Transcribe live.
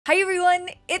Hi everyone,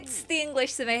 it's the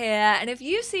EnglishSimmer here, and if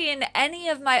you've seen any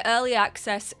of my early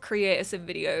access creator sim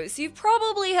videos, you've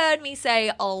probably heard me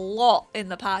say a lot in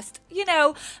the past, you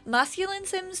know, masculine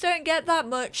sims don't get that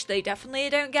much, they definitely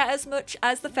don't get as much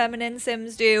as the feminine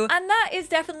sims do, and that is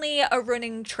definitely a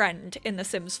running trend in The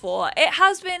Sims 4. It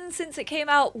has been since it came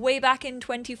out way back in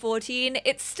 2014,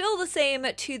 it's still the same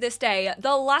to this day.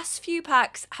 The last few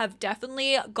packs have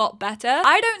definitely got better.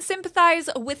 I don't sympathize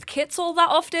with kits all that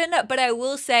often, but I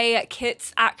will say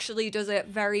Kits actually does it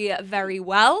very, very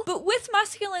well. But with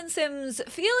masculine sims,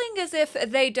 feeling as if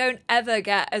they don't ever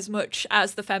get as much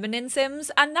as the feminine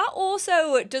sims, and that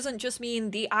also doesn't just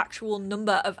mean the actual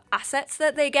number of assets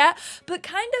that they get, but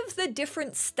kind of the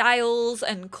different styles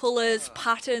and colors,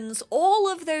 patterns, all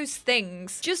of those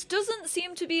things just doesn't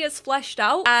seem to be as fleshed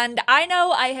out. And I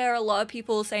know I hear a lot of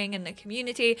people saying in the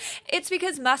community, it's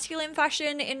because masculine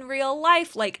fashion in real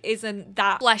life isn't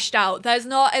that fleshed out. There's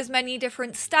not as many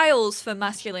different styles for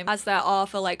masculine as there are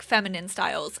for feminine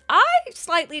styles. I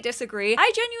slightly disagree.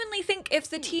 I genuinely think if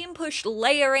the team pushed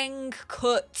layering,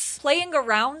 cuts, playing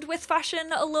around with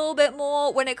fashion a little bit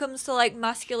more when it comes to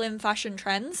masculine fashion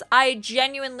trends, I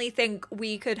genuinely think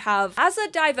we could have as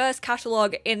a diverse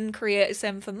catalogue in Creator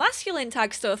Sim for masculine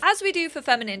tag stuff as we do for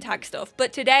feminine tag stuff.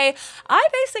 But today I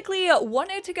basically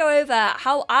wanted to go over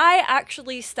how I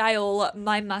actually style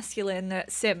my masculine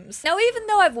sims. Now, even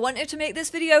though I've wanted to make this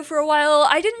video for a while,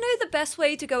 I didn't know the best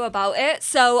way to go about it,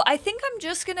 so I think I'm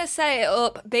just gonna set it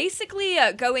up basically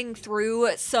going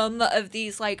through some of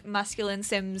these masculine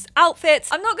sims outfits.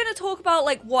 I'm not gonna talk about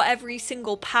what every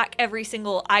single pack, every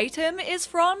single item is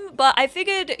from, but I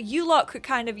figured you lot could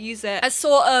kind of use it as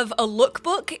sort of a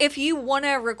lookbook. If you want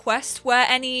to request where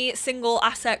any single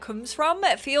asset comes from,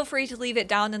 feel free to leave it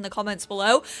down in the comments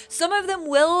below. Some of them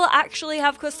will actually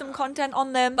have custom content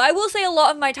on them, but I will say a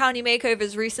lot of my townie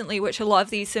makeovers recently, which a lot of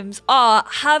these sims are,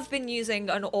 have been using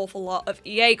an awful lot of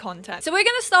EA content. So we're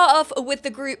going to start off with the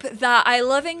group that I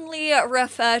lovingly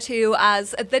refer to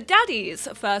as the daddies,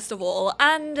 first of all,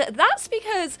 and that's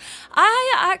because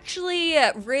I actually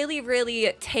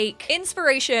really take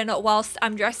inspiration whilst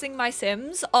I'm dressing my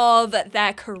sims of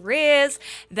their careers,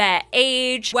 their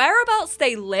age, whereabouts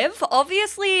they live.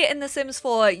 Obviously in The Sims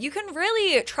 4 you can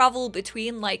really travel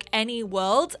between any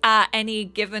world at any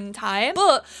given time,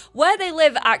 but where they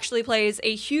live actually plays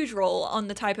a huge role on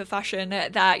the type of fashion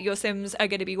that your sims are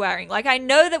going to be wearing. I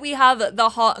know that we have the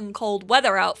hot and cold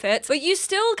weather outfits, but you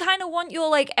still kind of want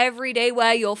your everyday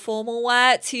wear, your formal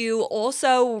wear to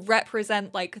also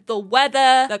represent the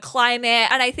weather, the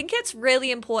climate, and I think it's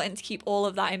really important to keep all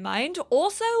of that in mind.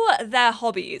 Also, their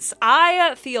hobbies.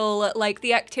 I feel like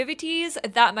the activities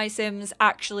that my sims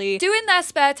actually do in their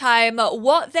spare time,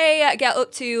 what they get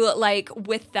up to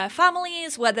with their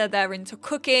families, whether they're into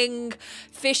cooking,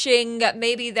 fishing,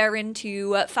 maybe they're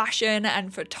into fashion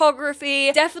and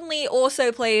photography, definitely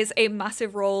also plays a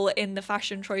massive role in the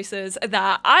fashion choices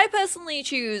that I personally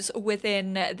choose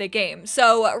within the game.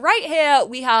 So right here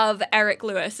we have Eric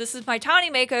Lewis. This is my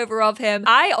townie makeover of him.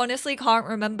 I honestly can't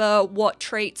remember what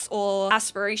traits or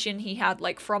aspiration he had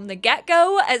from the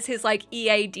get-go as his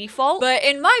EA default, but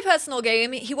in my personal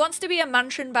game he wants to be a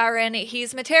mansion baron.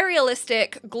 He's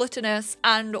materialistic, gluttonous,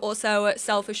 and also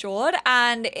self-assured,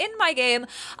 and in my game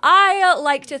I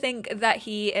like to think that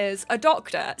he is a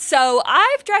doctor. So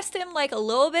I've dressed him a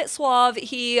little bit suave.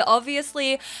 He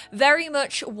obviously very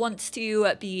much wants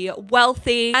to be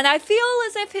wealthy, and I feel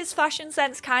as if his fashion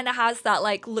sense kind of has that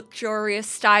luxurious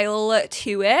style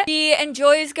to it. He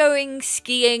enjoys going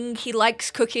skiing, he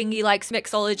likes cooking, he likes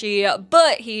mixology,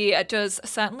 but he does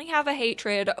certainly have a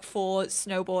hatred for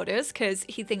snowboarders because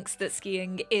he thinks that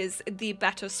skiing is the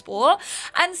better sport,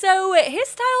 and so his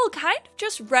style kind of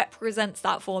just represents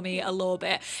that for me a little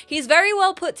bit. He's very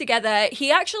well put together.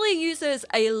 He actually uses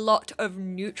a lot of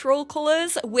neutral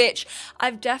colors, which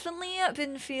I've definitely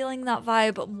been feeling that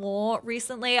vibe more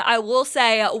recently. I will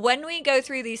say when we go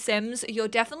through these sims, you're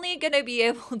definitely going to be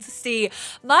able to see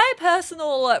my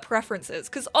personal preferences,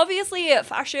 because obviously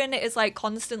fashion is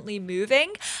constantly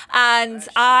moving, and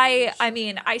I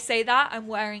mean, I say that I'm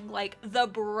wearing the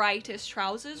brightest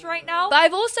trousers right now, but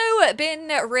I've also been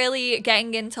really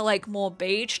getting into more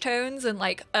beige tones and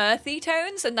earthy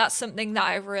tones, and that's something that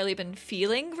I've really been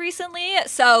feeling recently.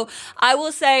 So I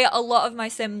will say a lot of my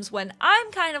Sims, when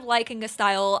I'm kind of liking a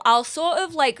style, I'll sort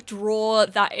of like draw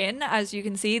that in. As you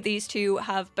can see, these two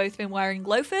have both been wearing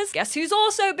loafers. Guess who's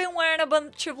also been wearing a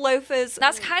bunch of loafers?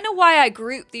 That's kind of why I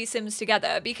group these Sims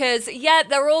together, because yeah,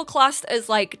 they're all classed as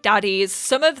like daddies,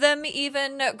 some of them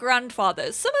even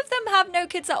grandfathers, some of them have no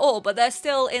kids at all, but they're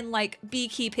still in like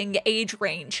beekeeping age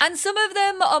range, and some of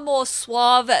them are more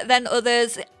suave than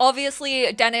others.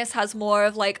 Obviously Dennis has more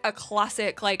of like a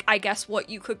classic, like I guess what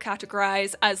you could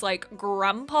categorize as like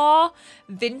grandpa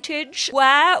vintage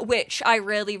wear, which I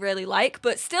really like,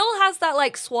 but still has that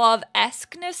like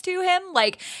suave-esqueness to him.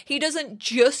 Like he doesn't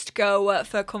just go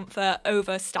for comfort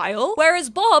over style, whereas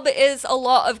Bob is a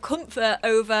lot of comfort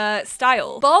over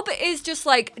style. Bob is just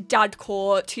like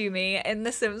dadcore to me in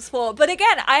The Sims 4, but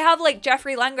again, I have like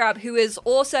Jeffrey Langrab, who is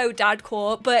also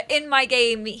dadcore, but in my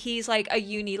game he's like a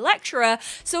uni lecturer,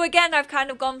 so again I've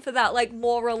kind of gone for that like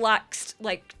more relaxed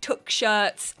like tuck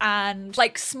shirts and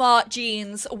like smart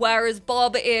jeans, whereas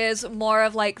Bob is more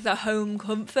of like the home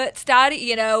comfort dad.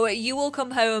 You know, you will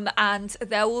come home and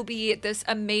there will be this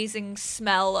amazing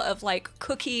smell of like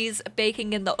cookies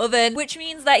baking in the oven, which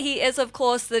means that he is of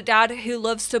course the dad who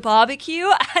loves to barbecue,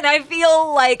 and I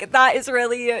feel like that is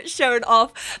really shown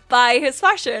off by his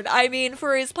fashion. I mean,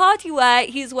 for his party wear,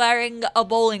 he's wearing a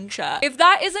bowling shirt. If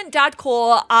that isn't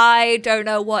dadcore, I don't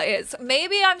know what is.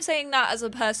 Maybe I'm saying that as a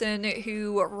person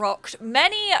who rocked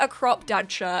many a crop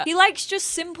dad shirt. He likes just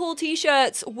simple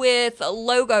t-shirts with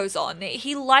logos on.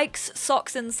 He likes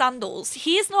socks and sandals.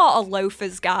 He's not a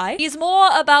loafers guy. He's more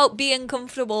about being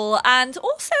comfortable and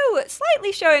also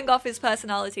slightly showing off his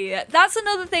personality. That's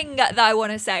another thing that I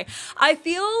want to say. I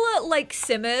feel like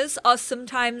Simmers are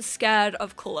sometimes scared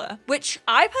of color, which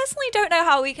I personally don't know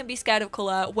how we can be scared of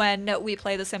color when we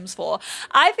play The Sims 4.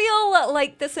 I feel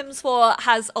like The Sims 4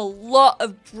 has a lot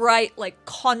of bright, like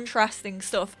contrasting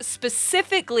stuff,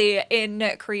 specifically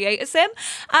in Create a Sim,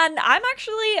 and I'm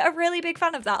actually a really big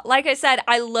fan of that. Like I said,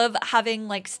 I love having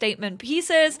like statement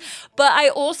pieces, but I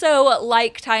also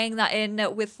like tying that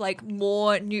in with like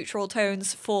more neutral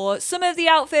tones for some of the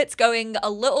outfits, going a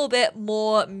little bit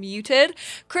more muted.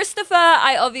 Christopher,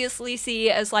 I obviously see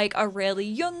as like a really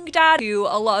young dad, who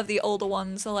a lot of the older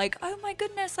ones are like, oh my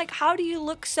goodness, like how do you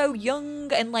look so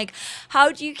young, and like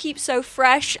how do you keep so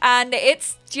fresh? And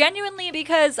it's genuinely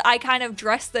because I kind of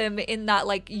dress them in that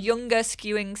like younger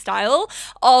skewing style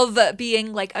of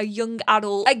being like a young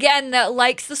adult, again, that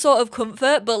likes the sort of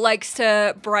comfort but likes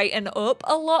to brighten up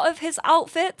a lot of his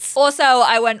outfits. Also,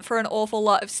 I went for an awful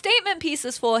lot of statement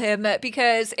pieces for him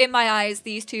because in my eyes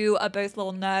these two are both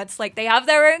little nerds. Like they have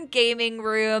their own gaming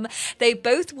room, they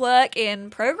both work in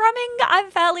programming,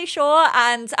 I'm fairly sure,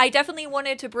 and I definitely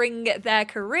wanted to bring their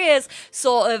careers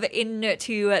sort of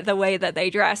into the way that they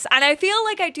dress, and I feel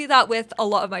like I do that with a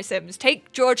lot of my Sims.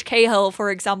 Take George Cahill, for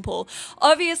example.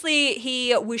 Obviously,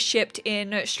 he was shipped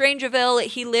in Strangerville.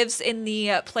 He lives in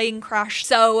the plane crash.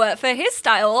 So for his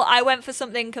style, I went for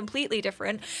something completely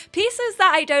different. Pieces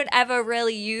that I don't ever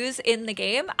really use in the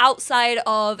game outside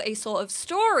of a sort of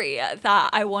story that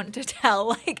I want to tell.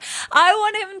 Like, I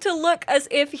want him to look as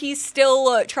if he's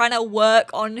still trying to work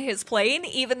on his plane,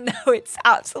 even though it's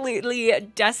absolutely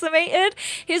decimated.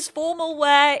 His formal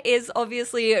wear is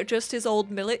obviously just his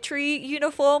old military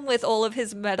uniform with all of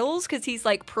his medals, because he's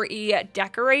like pretty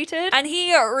decorated, and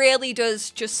he really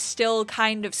does just still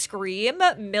kind of scream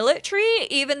military,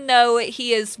 even though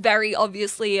he is very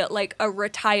obviously like a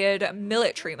retired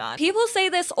military man. People say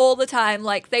this all the time,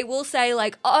 like they will say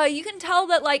like, oh, you can tell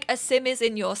that like a Sim is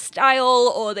in your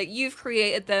style or that you've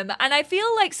created them, and I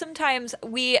feel like sometimes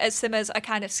we as Simmers are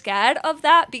kind of scared of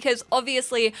that, because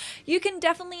obviously you can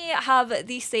definitely have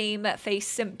the same face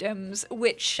symptoms,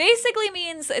 which basically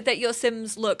means that your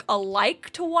Sims look alike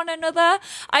to one another.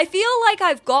 I feel like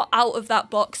I've got out of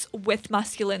that box with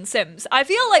masculine Sims. I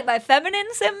feel like my feminine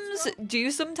Sims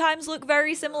do sometimes look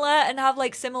very similar and have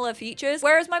like similar features,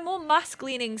 whereas my more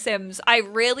masculine Sims, I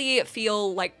really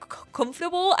feel like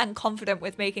comfortable and confident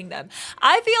with making them.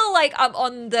 I feel like I'm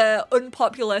on the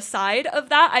unpopular side of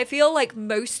that. I feel like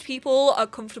most people are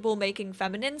comfortable making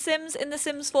feminine Sims in The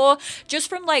Sims 4, just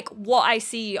from like what I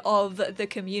see of the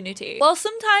community. Well,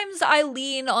 sometimes I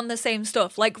lean on the same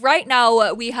stuff. Like right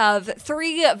now we have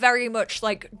three very much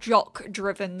like jock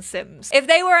driven Sims. If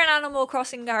they were an Animal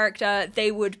Crossing character,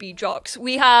 they would be jocks.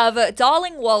 We have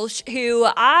Darling Walsh, who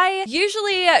I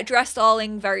usually dress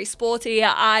Darling very sporty.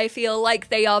 I feel like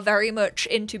they are very much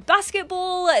into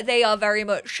basketball. They are very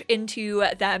much into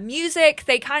their music.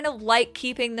 They kind of like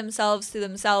keeping themselves to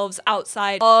themselves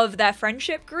outside of their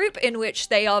friendship group, in which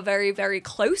they are very, very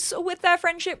close with their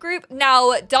friendship group.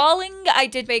 Now, Darling, I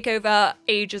did make over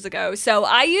ages ago, so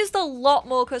I used a lot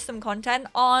more custom content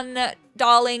on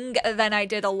Darling than I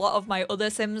did a lot of my other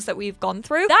Sims that we've gone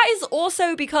through. That is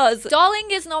also because Darling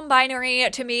is non-binary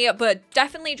to me, but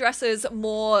definitely dresses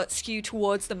more skewed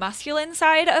towards the masculine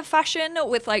side of fashion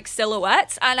with like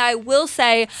silhouettes. And I will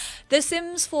say The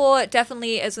Sims 4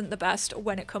 definitely isn't the best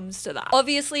when it comes to that.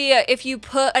 Obviously, if you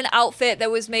put an outfit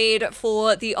that was made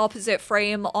for the opposite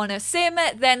frame on a Sim,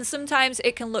 then sometimes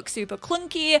it can look super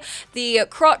clunky. The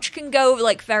crotch can go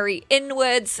like very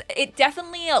inwards. It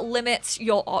definitely limits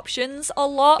your options a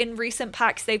lot. In recent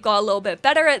packs, they've got a little bit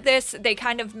better at this. They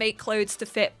kind of make clothes to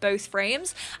fit both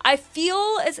frames. I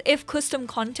feel as if custom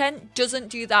content doesn't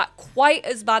do that quite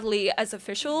as badly as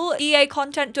official EA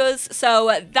content does.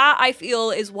 So that I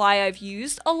feel is why I've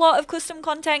used a lot of custom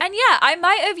content. And yeah, I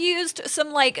might have used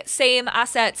some like same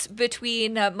assets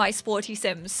between my sporty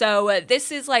Sims. So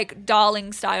this is like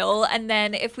Darling style. And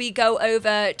then if we go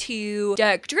over to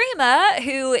Dirk Dreamer,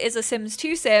 who is a Sims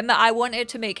 2 Sim, I wanted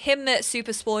to make him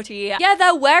super sporty. Yeah,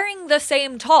 they're wearing the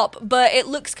same top, but it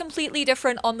looks completely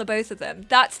different on the both of them.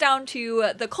 That's down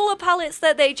to the color palettes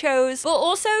that they chose, but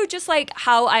also just like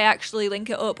how I actually link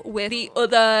it up with the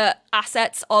other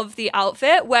assets of the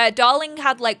outfit, where Darling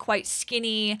had like quite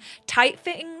skinny,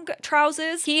 tight-fitting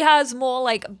trousers. He has more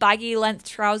like baggy length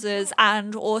trousers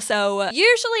and also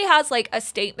usually has like a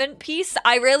statement piece.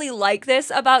 I really like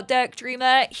this about Dirk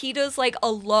Dreamer. He does like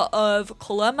a lot of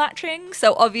color matching.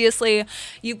 So obviously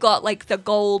you've got like the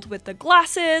gold with the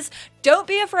glasses. Don't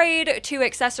be afraid to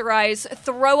accessorize.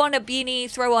 Throw on a beanie,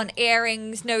 throw on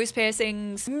earrings, nose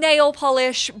piercings, nail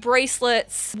polish,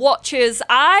 bracelets, watches.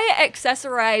 I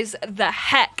accessorize the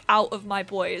heck out of my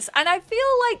boys. And I feel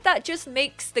like that just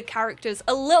makes the characters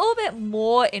a little bit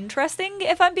more interesting,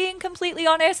 if I'm being completely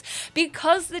honest,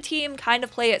 because the team kind of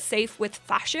play it safe with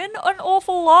fashion an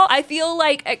awful lot. I feel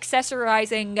like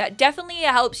accessorizing definitely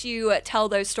helps you tell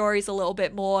those stories a little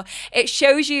bit more. It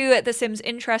shows you the Sims'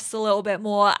 interests a little bit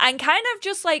more and kind of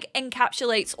just like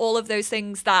encapsulates all of those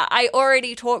things that I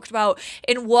already talked about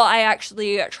in what I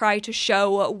actually try to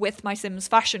show with my Sims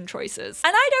fashion choices.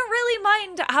 And I don't really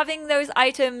mind having those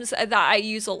items that I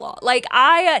use a lot. Like,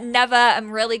 I never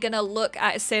am really gonna look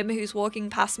at a Sim who's walking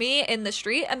past me in the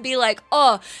street and be like,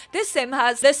 oh, this Sim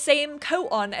has the same coat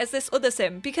on as this other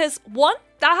Sim, because one,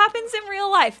 that happens in real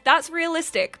life. That's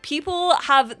realistic. People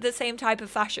have the same type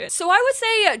of fashion. So I would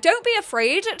say don't be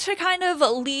afraid to kind of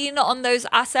lean on those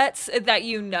assets that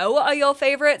you know are your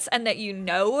favorites and that you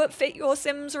know fit your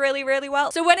Sims really, really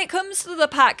well. So when it comes to the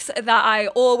packs that I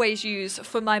always use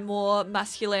for my more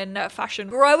masculine fashion,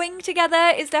 Growing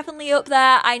Together is definitely up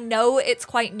there. I know it's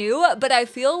quite new, but I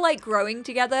feel like Growing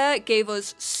Together gave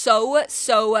us so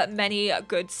many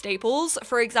good staples.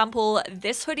 For example,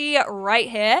 this hoodie right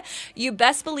here. You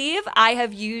best believe I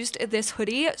have used this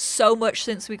hoodie so much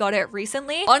since we got it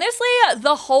recently. Honestly,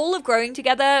 the whole of Growing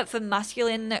Together for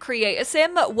masculine creator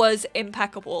Sim was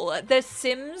impeccable. The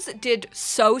Sims did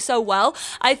so well.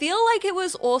 I feel like it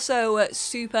was also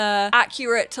super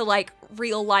accurate to like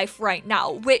real life right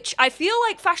now, which I feel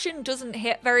like fashion doesn't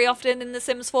hit very often in The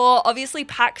Sims 4. Obviously,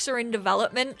 packs are in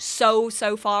development so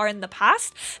far in the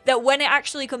past that when it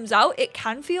actually comes out, it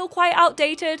can feel quite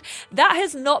outdated. That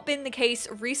has not been the case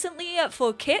recently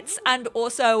for kits and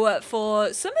also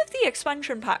for some of the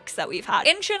expansion packs that we've had.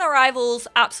 Ancient Arrivals,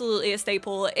 absolutely a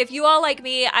staple. If you are like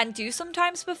me and do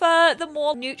sometimes prefer the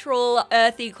more neutral,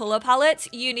 earthy color palettes,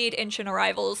 you need Ancient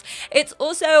Arrivals. It's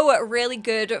also really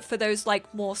good for those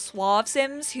like more suave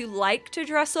Sims who like to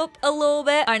dress up a little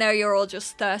bit. I know you're all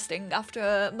just thirsting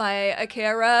after my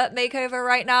Akira makeover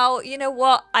right now. You know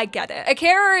what? I get it.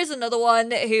 Akira is another one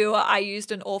who I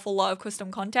used an awful lot of custom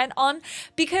content on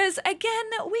because, again,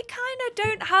 we kind of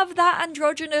don't have that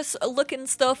androgynous looking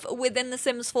stuff within The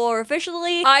Sims 4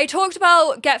 officially. I talked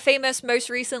about Get Famous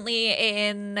most recently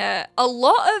in a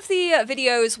lot of the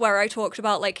videos where I talked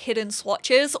about like hidden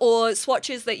swatches or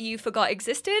swatches that you forgot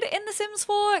existed in The Sims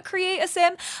 4 Create a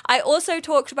Sim. I also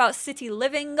talked about City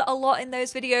Living a lot in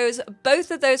those videos. Both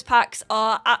of those packs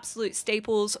are absolute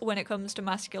staples when it comes to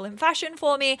masculine fashion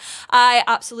for me. I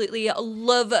absolutely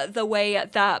love the way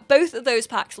that both of those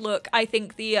packs look. I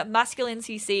think the masculine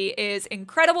CC is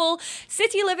incredible.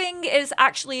 City Living is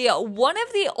actually one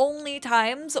of the only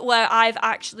times where I've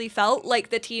actually felt like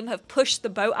the team have pushed the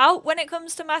boat out when it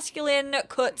comes to masculine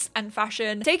cuts and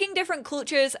fashion. Taking different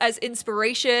cultures as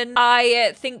inspiration,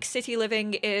 I think City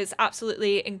Living is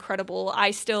absolutely incredible. incredible.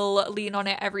 I still lean on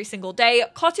it every single day.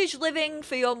 Cottage living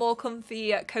for your more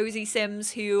comfy, cozy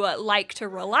Sims who like to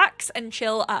relax and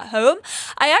chill at home.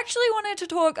 I actually wanted to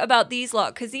talk about these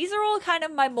lot because these are all kind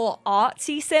of my more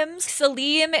artsy Sims.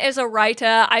 Salim is a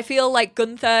writer. I feel like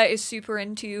Gunther is super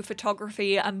into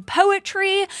photography and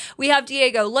poetry. We have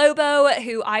Diego Lobo,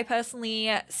 who I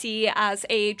personally see as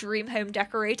a dream home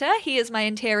decorator. He is my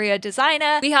interior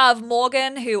designer. We have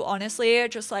Morgan, who honestly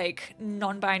just like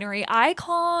non-binary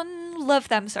icon. Love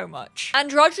them so much.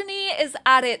 Androgyny is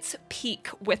at its peak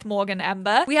with Morgan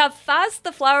Ember. We have Faz,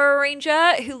 the flower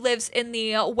arranger, who lives in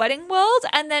the wedding world.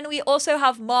 And then we also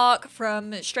have Mark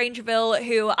from Strangerville,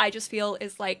 who I just feel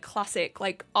is like classic,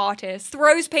 like artist.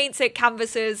 Throws paints at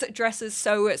canvases, dresses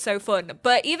so fun.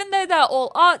 But even though they're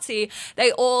all artsy,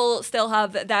 they all still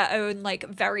have their own like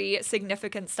very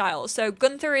significant style. So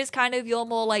Gunther is kind of your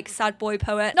more like sad boy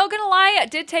poet. Not gonna lie, I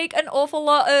did take an awful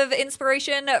lot of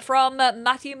inspiration from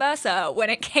Matthew Mercer when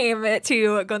it came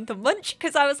to Gunther Munch,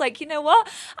 because I was like, you know what?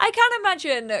 I can't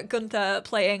imagine Gunther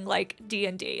playing like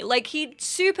D&D. Like, he'd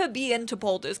super be into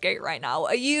Baldur's Gate right now.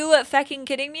 Are you fecking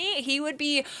kidding me? He would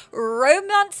be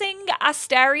romancing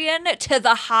Astarion to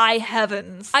the high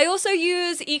heavens. I also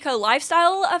use Eco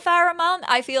Lifestyle a fair amount.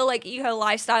 I feel like Eco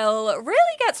Lifestyle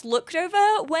really gets looked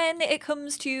over when it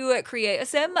comes to Create a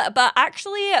Sim, but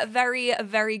actually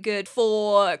very good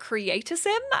for Create a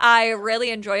Sim. I really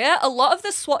enjoy it. A lot of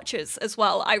the swatches as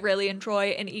well I really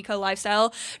enjoy in Eco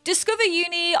Lifestyle. Discover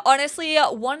Uni, honestly,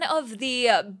 one of the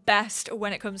best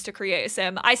when it comes to Create a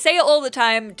Sim. I say it all the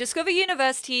time, Discover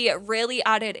University really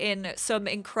added in some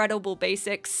incredible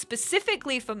basics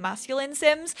specifically for masculine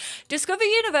Sims. Discover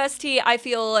University, I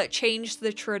feel, changed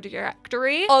the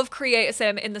trajectory of Create a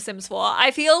Sim in The Sims 4. I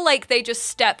feel like they just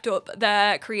stepped up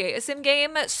their Create a Sim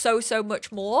game so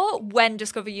much more when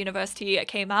Discover University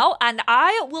came out, and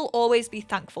I will always be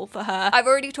thankful for her. I've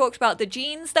already talked about the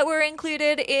jeans that were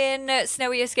included in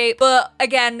Snowy Escape, but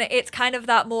again, it's kind of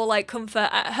that more like comfort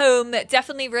at home.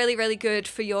 Definitely really good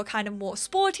for your kind of more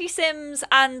sporty Sims,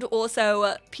 and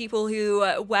also people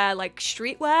who wear like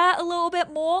streetwear a little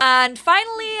bit more. And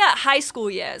finally, high school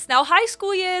years. Now, high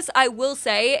school years, I will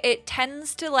say it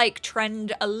tends to like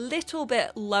trend a little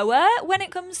bit lower when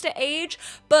it comes to age,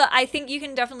 but I think you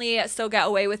can definitely still get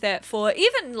away with it for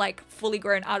even like fully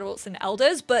grown adults and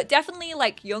elders, but definitely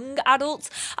like young adults.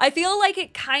 I feel like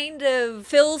it kind of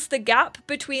fills the gap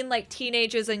between like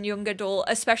teenagers and young adult,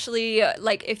 especially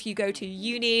like if you go to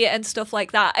uni and stuff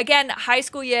like that. Again, high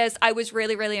school years, I was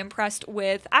really impressed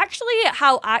with actually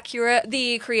how accurate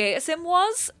the Create a Sim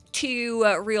was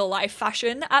to real life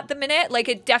fashion at the minute. Like,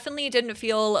 it definitely didn't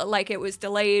feel like it was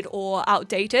delayed or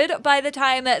outdated by the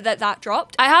time that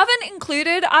dropped. I haven't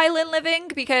included island living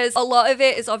because a lot of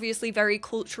it is obviously very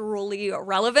culturally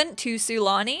relevant to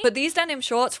Sulani, but these denim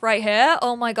shorts right here,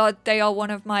 oh my god, they are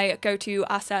one of my go-to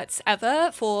assets ever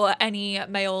for any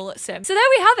male sim. So there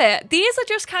we have it. These are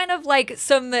just kind of like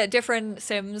some different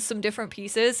sims, some different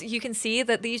pieces. You can see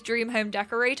that these dream home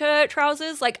decorator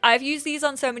trousers, like I've used these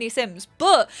on so many sims,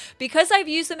 but because I've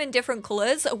used them in different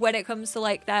colors when it comes to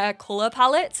like their color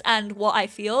palettes and what I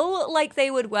feel like they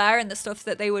would wear and the stuff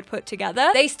that they would put together,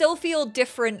 they still feel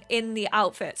different in the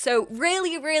outfit. So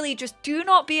really just do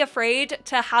not be afraid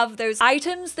to have those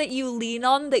items that you lean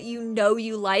on, that you know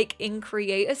you like in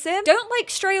Create a Sim. Don't like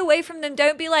stray away from them.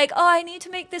 Don't be like, oh, I need to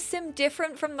make this sim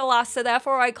different from the last, so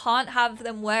therefore I can't have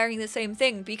them wearing the same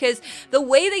thing, because the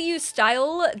way that you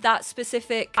style that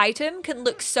specific item can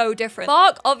look so different.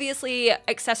 Mark obviously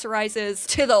accessorizes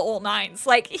to the all nines.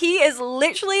 Like, he is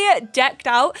literally decked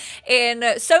out in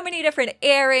so many different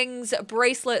earrings,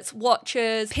 bracelets,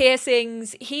 watches,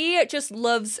 piercings. He just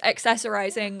loves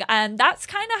accessorizing, and that's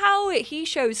kind of how he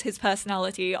shows his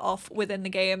personality off within the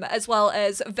game, as well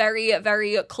as very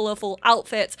colorful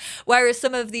outfits. Whereas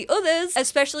some of the others,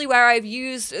 especially where I've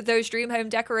used those dream home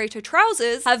decorator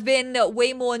trousers, have been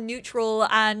way more neutral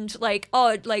and like,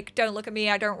 oh, like, don't look at me,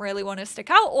 I don't really want to stick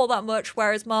out all that much,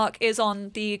 whereas Mark is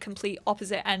on the complete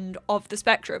opposite end of the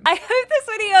spectrum. I hope this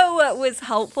video was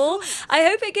helpful. I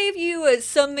hope it gave you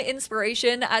some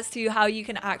inspiration as to how you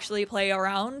can actually play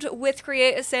around with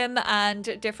Create a Sim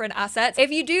and different assets.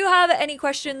 If you do have any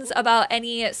questions about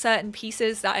any certain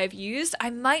pieces that I've used, I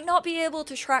might not be able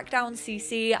to track down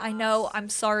CC. I know, I'm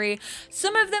sorry.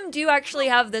 Some of them do actually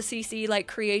have the CC like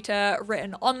creator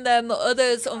written on them.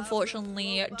 Others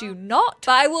unfortunately do not.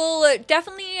 But I will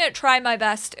definitely try my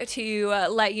best to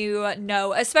let you know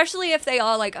know, especially if they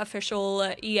are like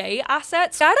official EA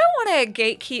assets. I don't want to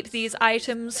gatekeep these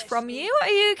items from you. Are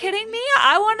you kidding me?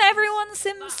 I want everyone's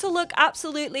Sims to look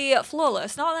absolutely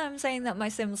flawless. Not that I'm saying that my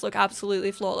Sims look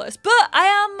absolutely flawless, but I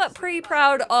am pretty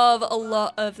proud of a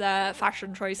lot of their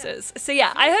fashion choices. So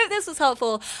yeah, I hope this was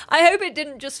helpful. I hope it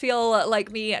didn't just feel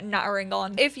like me nattering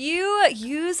on. If you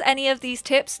use any of these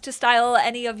tips to style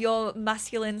any of your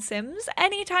masculine Sims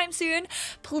anytime soon,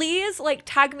 please like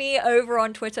tag me over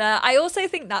on Twitter. I also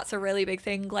think that's a really big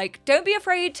thing. Like, don't be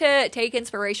afraid to take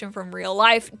inspiration from real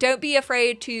life. Don't be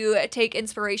afraid to take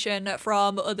inspiration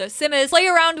from other Simmers. Play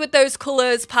around with those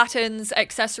colors, patterns,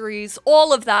 accessories,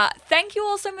 all of that. Thank you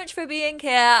all so much for being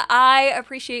here. I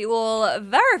appreciate you all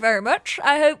very, very much.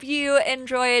 I hope you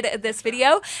enjoyed this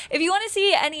video. If you want to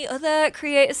see any other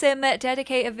Create a Sim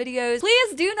dedicated videos,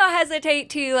 please do not hesitate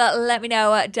to let me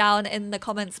know down in the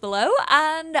comments below,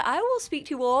 and I will speak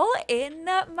to you all in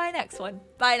my next one.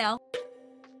 Bye now.